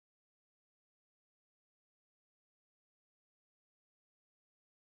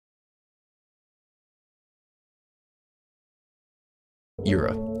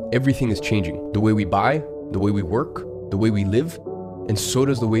era. Everything is changing. The way we buy, the way we work, the way we live, and so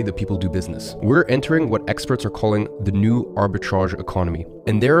does the way that people do business. We're entering what experts are calling the new arbitrage economy.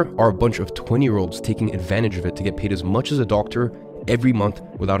 And there are a bunch of 20-year-olds taking advantage of it to get paid as much as a doctor every month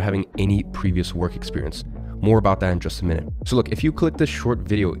without having any previous work experience. More about that in just a minute. So look, if you click this short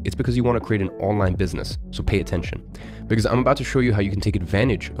video, it's because you want to create an online business, so pay attention. Because I'm about to show you how you can take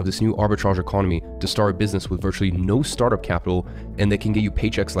advantage of this new arbitrage economy to start a business with virtually no startup capital and that can get you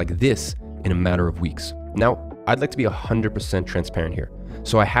paychecks like this in a matter of weeks. Now, I'd like to be 100% transparent here.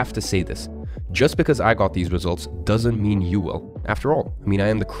 So I have to say this. Just because I got these results doesn't mean you will. After all, I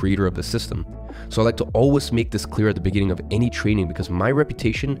am the creator of the system. So I like to always make this clear at the beginning of any training because my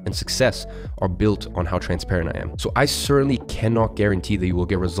reputation and success are built on how transparent I am. So I certainly cannot guarantee that you will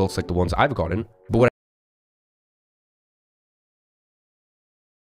get results like the ones I've gotten, but what